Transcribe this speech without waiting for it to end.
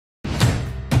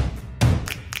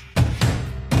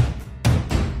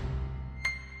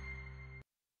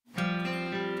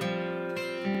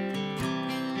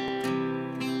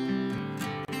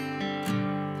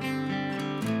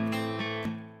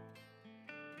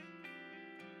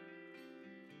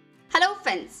Hello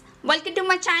friends, welcome to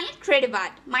my channel Creative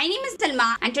Art. My name is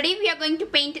Salma and today we are going to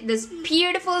paint this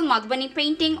beautiful Madhubani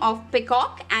painting of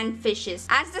peacock and fishes.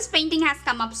 As this painting has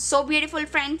come up so beautiful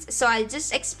friends, so I'll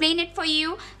just explain it for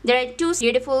you. There are two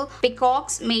beautiful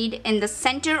peacocks made in the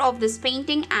center of this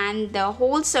painting and the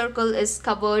whole circle is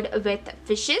covered with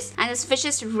fishes, and these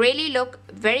fishes really look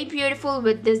very beautiful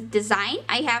with this design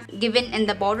I have given in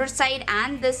the border side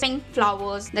and this pink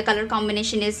flowers. The color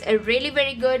combination is really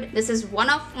very good. This is one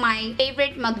of my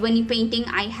favorite Madhubani painting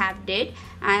I have did,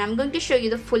 and I'm going to show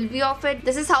you the full view of it.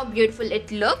 This is how beautiful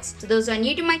it looks. So those who are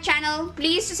new to my channel,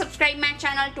 please to subscribe my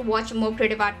channel to watch more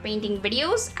creative art painting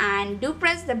videos, and do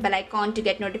press the bell icon to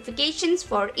get notifications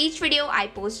for each video I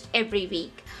post every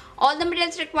week. All the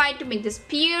materials required to make this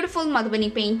beautiful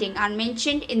Madhubani painting are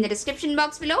mentioned in the description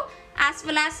box below as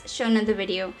well as shown in the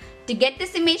video. To get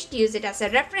this image to use it as a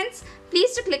reference,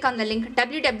 please to click on the link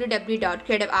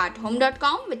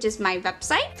www.creativearthome.com, which is my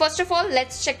website. First of all,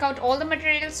 let's check out all the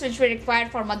materials which we require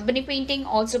for Madhubani painting,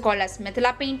 also called as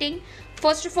Mithila painting.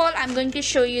 First of all, I'm going to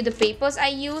show you the papers I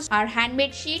use are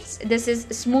handmade sheets. This is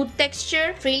smooth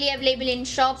texture, freely available in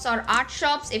shops or art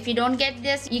shops. If you don't get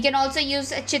this, you can also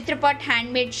use a Chitrapat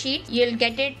handmade sheet. You'll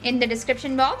get it in the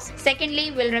description box.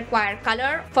 Secondly, we'll require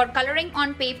color. For coloring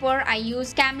on paper, I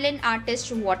use Camlin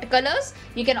artist watercolors.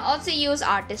 You can also use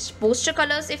artist poster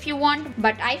colors if you want,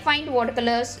 but I find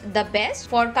watercolors the best.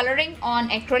 For coloring on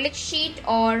acrylic sheet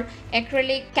or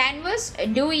acrylic canvas,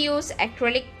 do use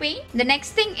acrylic paint. The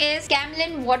next thing is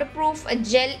Camlin waterproof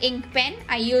gel ink pen.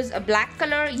 I use a black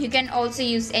color. You can also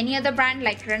use any other brand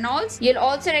like Reynolds. You'll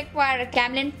also require a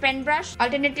Camlin pen brush.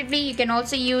 Alternatively, you can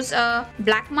also use a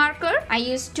black marker. I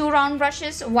use two round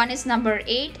brushes. One is number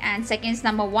 8 and second is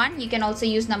number 1. You can also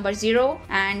use number 0,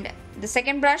 and the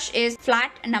second brush is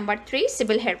flat number 3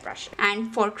 Sybil hair brush.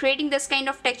 And for creating this kind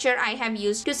of texture, I have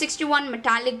used 261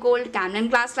 metallic gold Camlin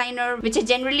glass liner, which I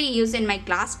generally use in my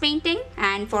glass painting.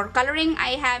 And for coloring,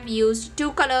 I have used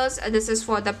two colors. This is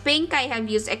for the pink, I have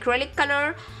used acrylic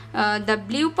color. The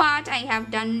blue part I have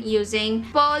done using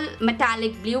pearl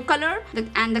metallic blue color,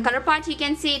 and the color part you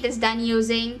can see it is done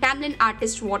using Camlin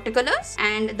artist watercolors.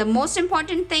 And the most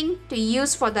important thing to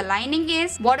use for the lining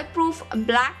is waterproof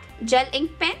black gel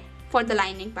ink pen for the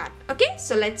lining part. Okay,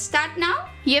 so let's start now.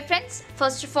 Here friends,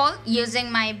 first of all,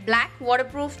 using my black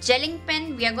waterproof gel ink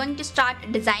pen, we are going to start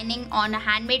designing on a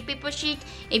handmade paper sheet.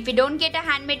 If you don't get a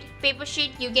handmade paper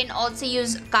sheet, you can also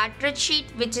use cartridge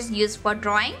sheet, which is used for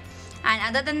drawing. And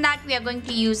other than that, we are going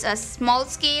to use a small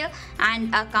scale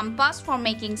and a compass for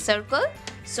making circle.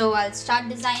 So I'll start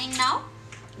designing now.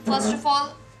 First of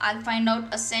all, I'll find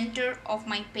out a center of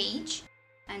my page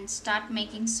and start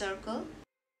making circle.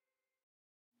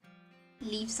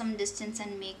 Leave some distance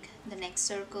and make the next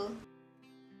circle.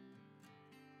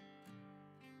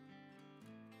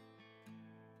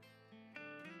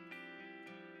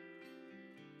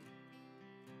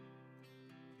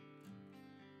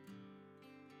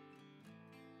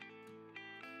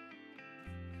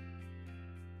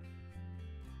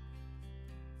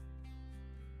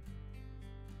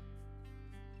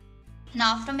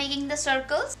 Now after making the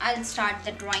circles, I'll start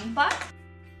the drawing part.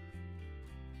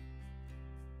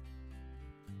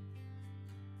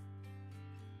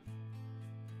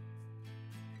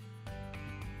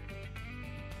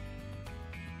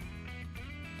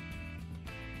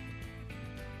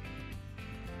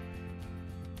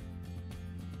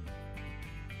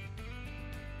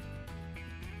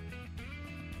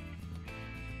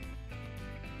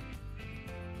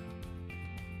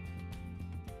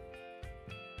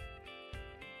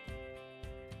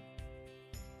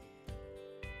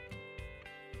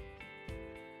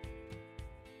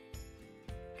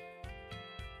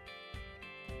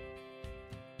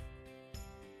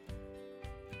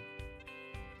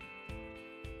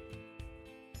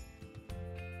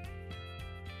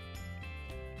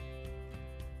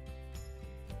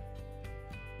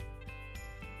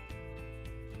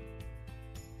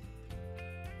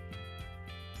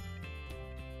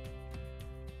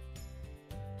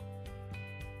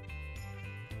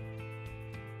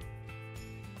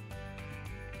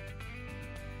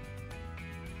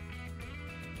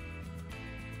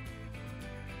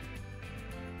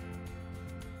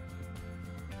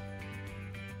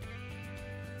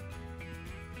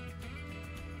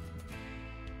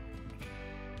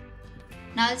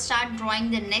 Now I'll start drawing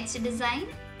the next design.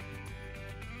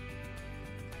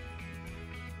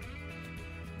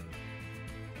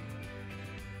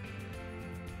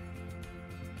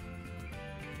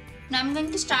 Now I'm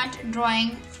going to start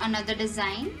drawing another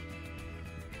design.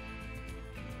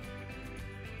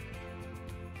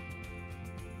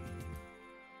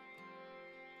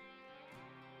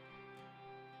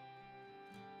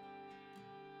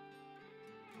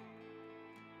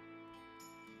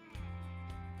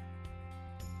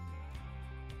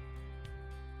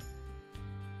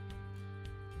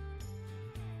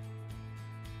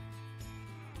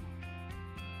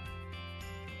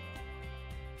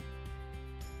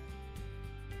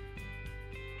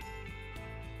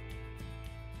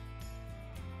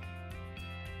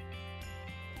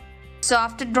 So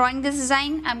after drawing this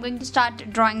design, I'm going to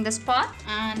start drawing this part,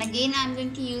 and again I'm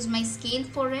going to use my scale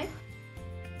for it.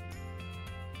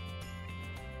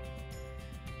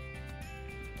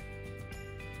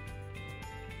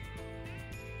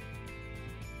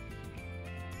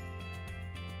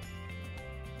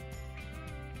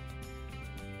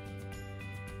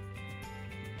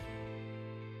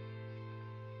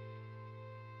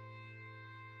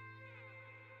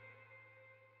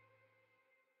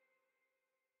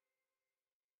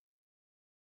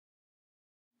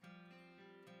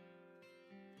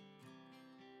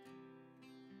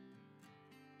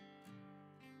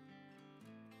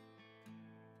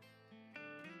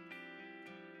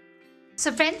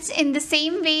 So friends, in the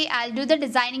same way, I'll do the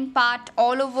designing part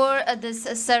all over this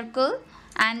circle,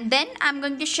 and then I'm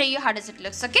going to show you how does it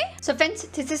looks. Okay, so friends,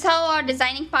 this is how our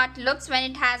designing part looks when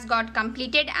it has got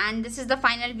completed, and this is the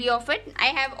final view of it. I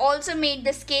have also made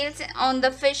the scales on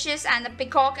the fishes and the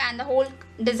peacock, and the whole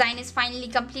design is finally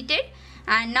completed.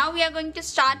 And now we are going to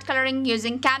start coloring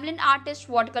using Camlin Artist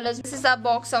watercolors. This is a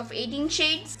box of 18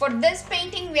 shades. For this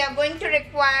painting, we are going to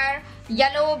require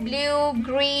yellow, blue,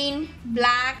 green,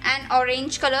 black and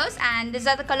orange colors, and these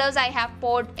are the colors I have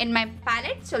poured in my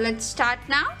palette. So let's start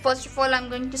now. First of all, I'm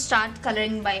going to start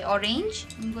coloring by orange.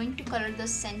 I'm going to color the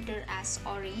center as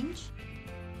orange.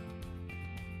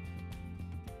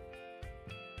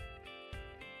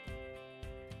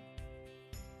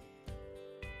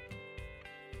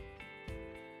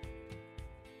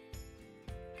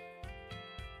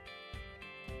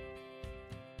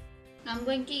 Now I'm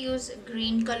going to use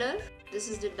green color. This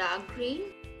is the dark green.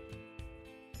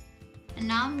 And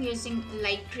now I'm using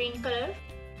light green color.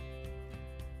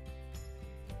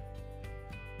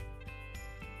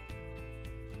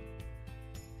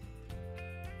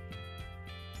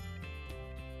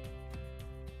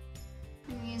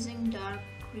 I'm using dark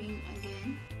green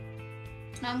again.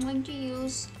 Now I'm going to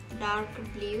use dark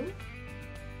blue.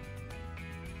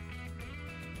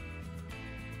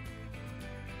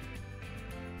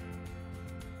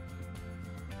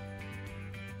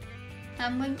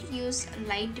 I'm going to use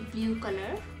light blue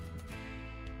color.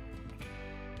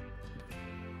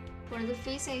 For the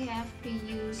face, I have to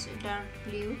use dark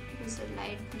blue because the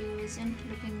light blue isn't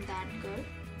looking that good.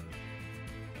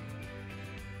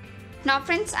 Now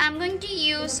friends, I'm going to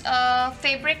use a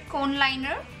fabric cone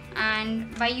liner,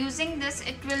 and by using this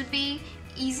it will be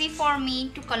easy for me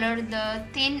to color the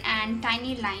thin and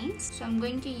tiny lines. So I'm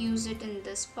going to use it in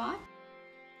this part.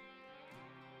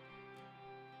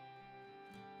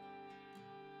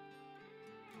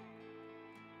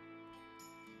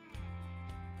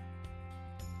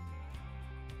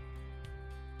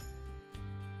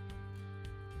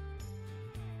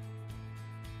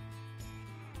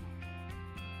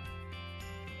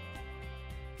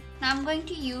 Now I'm going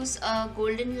to use a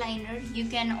golden liner. You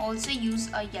can also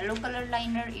use a yellow color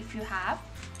liner if you have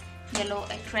yellow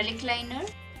acrylic liner.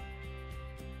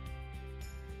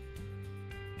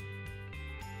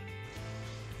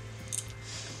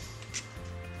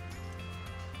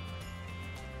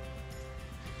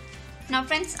 Now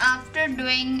friends, after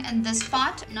doing this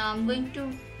part, now I'm going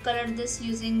to color this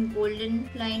using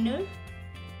golden liner.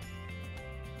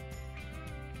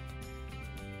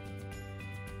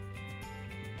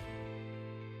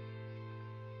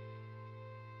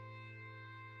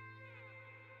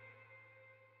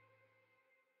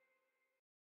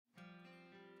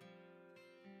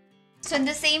 So in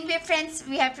the same way friends,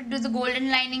 we have to do the golden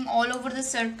lining all over the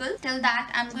circle. Till that,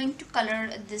 I'm going to color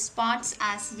these parts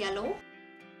as yellow.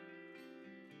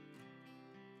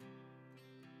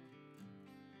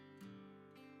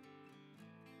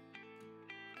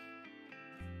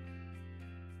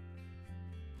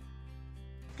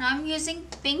 Now I'm using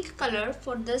pink color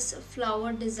for this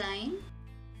flower design.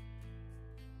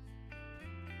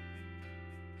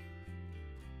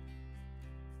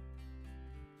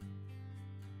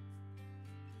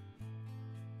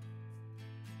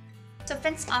 So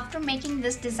friends, after making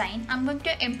this design, I'm going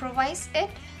to improvise it.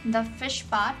 The fish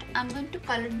part, I'm going to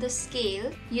color the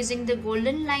scale using the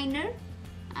golden liner.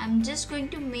 I'm just going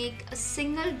to make a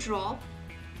single drop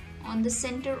on the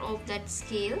center of that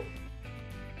scale.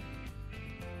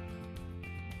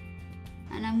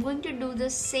 And I'm going to do the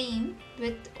same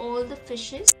with all the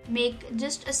fishes. Make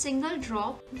just a single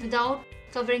drop without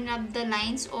covering up the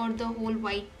lines or the whole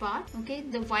white part. Okay,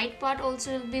 the white part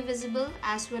also will be visible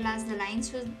as well as the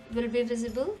lines will be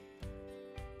visible.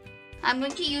 I'm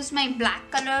going to use my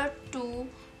black color to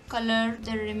color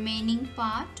the remaining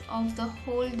part of the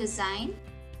whole design.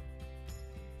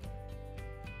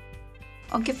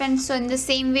 Okay friends, so in the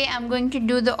same way I'm going to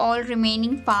do the all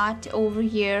remaining part over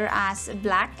here as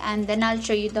black, and then I'll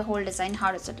show you the whole design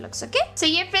how does it looks. Okay, so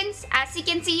yeah friends, as you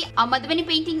can see, our Madhubani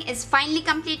painting is finally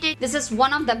completed. This is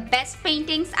one of the best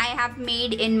paintings I have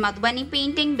made in Madhubani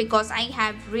painting because I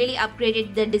have really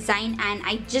upgraded the design and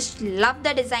I just love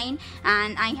the design,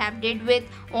 and I have did with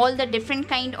all the different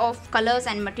kind of colors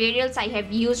and materials I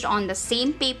have used on the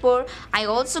same paper. I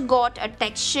also got a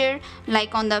texture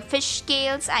like on the fish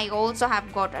scales. I also have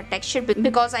got a texture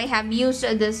because I have used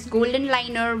this golden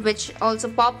liner which also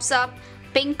pops up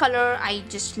pink color. I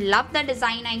just love the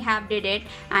design I have did it.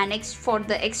 And for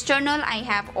the external, I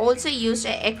have also used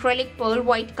acrylic pearl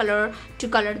white color to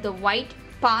color the white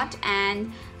part,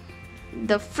 and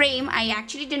the frame I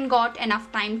actually didn't got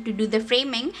enough time to do the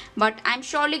framing, but I'm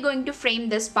surely going to frame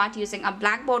this part using a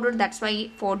black border. That's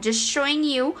why for just showing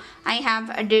you I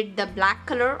have did the black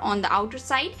color on the outer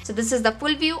side. So this is the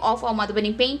full view of our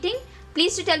Madhubani painting.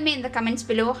 Please do tell me in the comments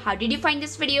below how did you find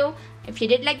this video. If you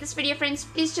did like this video friends,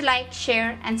 please do like,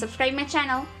 share and subscribe my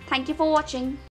channel. Thank you for watching.